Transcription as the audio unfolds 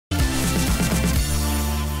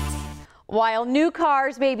While new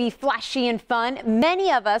cars may be flashy and fun,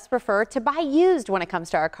 many of us prefer to buy used when it comes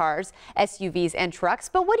to our cars, SUVs and trucks.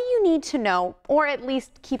 But what do you need to know, or at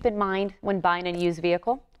least keep in mind when buying a used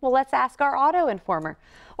vehicle? Well, let's ask our auto informer,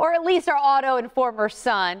 or at least our auto informer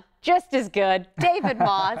son, just as good, David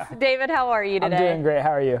Moss. David, how are you today? I'm doing great.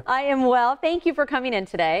 How are you? I am well. Thank you for coming in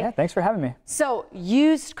today. Yeah, thanks for having me. So,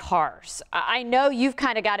 used cars. I know you've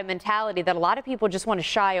kind of got a mentality that a lot of people just want to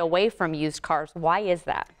shy away from used cars. Why is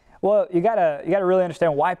that? Well, you gotta really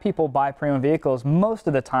understand why people buy pre-owned vehicles. Most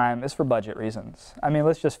of the time is for budget reasons. I mean,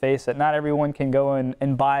 let's just face it. Not everyone can go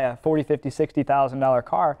and buy a $40,000, $50,000, $60,000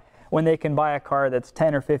 car when they can buy a car that's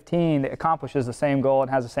 10 or 15 that accomplishes the same goal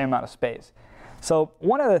and has the same amount of space. So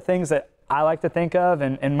one of the things that I like to think of,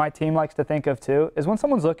 and my team likes to think of too, is when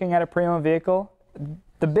someone's looking at a pre-owned vehicle,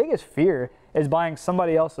 the biggest fear is buying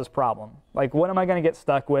somebody else's problem. Like, what am I going to get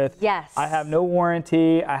stuck with? Yes. I have no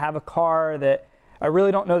warranty. I have a car that I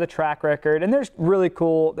really don't know the track record. And there's really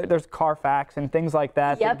cool, there's Carfax and things like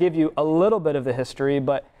that that give you a little bit of the history.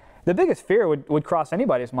 But the biggest fear would cross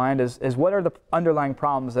anybody's mind is what are the underlying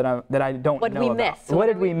problems that I don't know about? What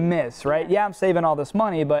did we miss, right? Yeah, I'm saving all this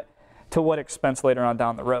money, but to what expense later on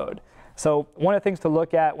down the road? So one of the things to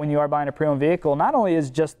look at when you are buying a pre-owned vehicle not only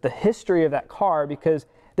is just the history of that car, because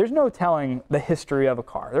there's no telling the history of a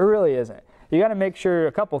car. There really isn't. You got to make sure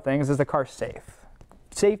a couple things. Is the car safe?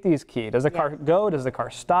 Safety is key. Does the car go? Does the car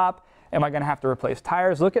stop? Am I going to have to replace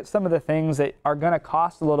tires? Look at some of the things that are going to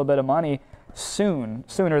cost a little bit of money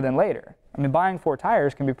sooner than later. I mean, buying 4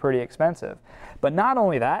 tires can be pretty expensive. But not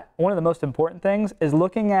only that, one of the most important things is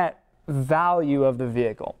looking at value of the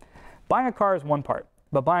vehicle. Buying a car is one part,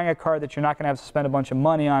 but buying a car that you're not going to have to spend a bunch of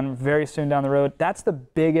money on very soon down the road, that's the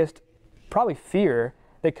biggest, probably, fear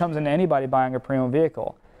that comes into anybody buying a pre-owned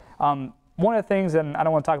vehicle. One of the things, and I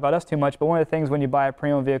don't want to talk about us too much, but one of the things when you buy a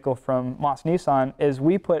pre-owned vehicle from Moss Nissan is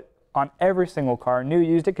we put on every single car, new,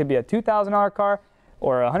 used, it could be a $2,000 car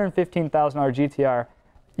or a $115,000 GTR,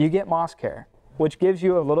 you get Moss Care, which gives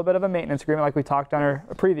you a little bit of a maintenance agreement like we talked on our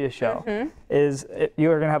previous show. You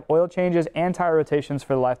are going to have oil changes and tire rotations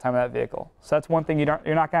for the lifetime of that vehicle. So that's one thing you're not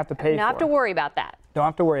going to have to pay for. Don't have to worry about that. Don't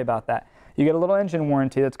have to worry about that. You get a little engine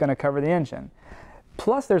warranty that's going to cover the engine.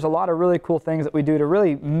 Plus, there's a lot of really cool things that we do to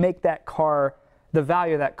really make that car, the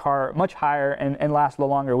value of that car, much higher and last a little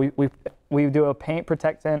longer. We do a paint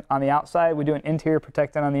protectant on the outside. We do an interior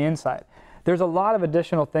protectant on the inside. There's a lot of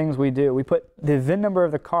additional things we do. We put the VIN number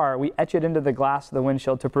of the car, we etch it into the glass of the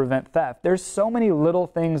windshield to prevent theft. There's so many little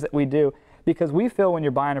things that we do because we feel when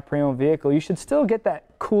you're buying a pre-owned vehicle, you should still get that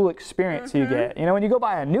cool experience you get. You know, when you go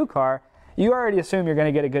buy a new car, you already assume you're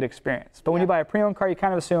going to get a good experience. But when you buy a pre-owned car, you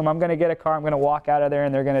kind of assume I'm going to get a car, I'm going to walk out of there,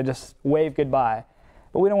 and they're going to just wave goodbye.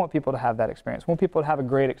 But we don't want people to have that experience. We want people to have a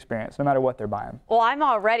great experience no matter what they're buying. Well, I'm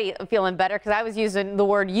already feeling better because I was using the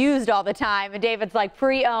word used all the time, and David's like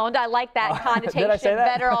pre-owned. I like that connotation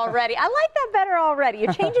better already. I like that better already.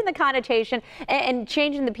 You're changing the connotation and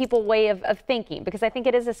changing the people's way of thinking, because I think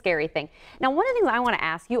it is a scary thing. Now, one of the things I want to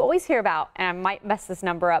ask, you always hear about, and I might mess this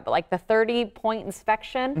number up, but like the 30-point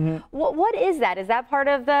inspection. What is that? Is that part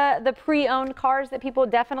of the pre-owned cars that people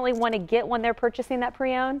definitely want to get when they're purchasing that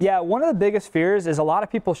pre-owned? Yeah, one of the biggest fears is a lot of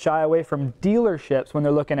people shy away from dealerships when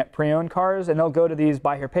they're looking at pre-owned cars, and they'll go to these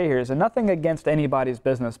buy here, pay here's, and nothing against anybody's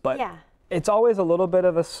business, but it's always a little bit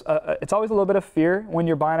of fear when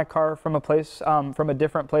you're buying a car from a place, from a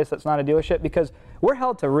different place that's not a dealership, because we're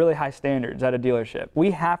held to really high standards at a dealership. We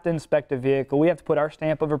have to inspect a vehicle. We have to put our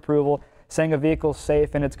stamp of approval saying a vehicle's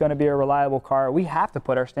safe and it's going to be a reliable car. We have to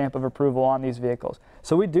put our stamp of approval on these vehicles.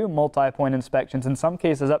 So we do multi-point inspections, in some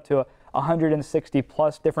cases up to 160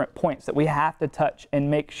 plus different points that we have to touch and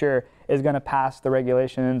make sure is going to pass the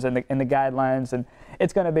regulations and the guidelines, and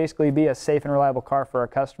it's going to basically be a safe and reliable car for our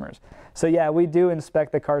customers. So yeah, we do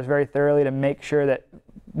inspect the cars very thoroughly to make sure that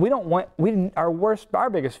our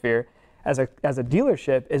biggest fear as a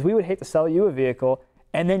dealership is we would hate to sell you a vehicle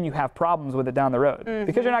and then you have problems with it down the road.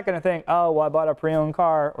 Because you're not going to think, oh, well, I bought a pre-owned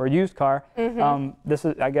car or used car.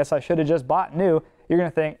 I guess I should have just bought new. You're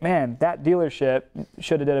going to think, man, that dealership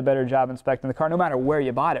should have did a better job inspecting the car, no matter where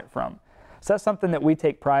you bought it from. So that's something that we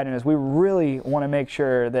take pride in, is we really want to make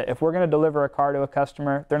sure that if we're going to deliver a car to a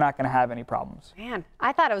customer, they're not going to have any problems. Man,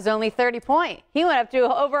 I thought it was only 30 points. He went up to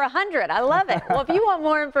over 100. I love it. Well, if you want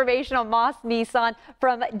more information on Moss Nissan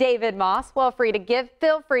from David Moss, feel free to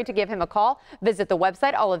give him a call. Visit the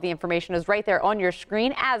website. All of the information is right there on your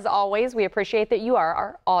screen. As always, we appreciate that you are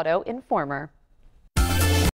our auto informer.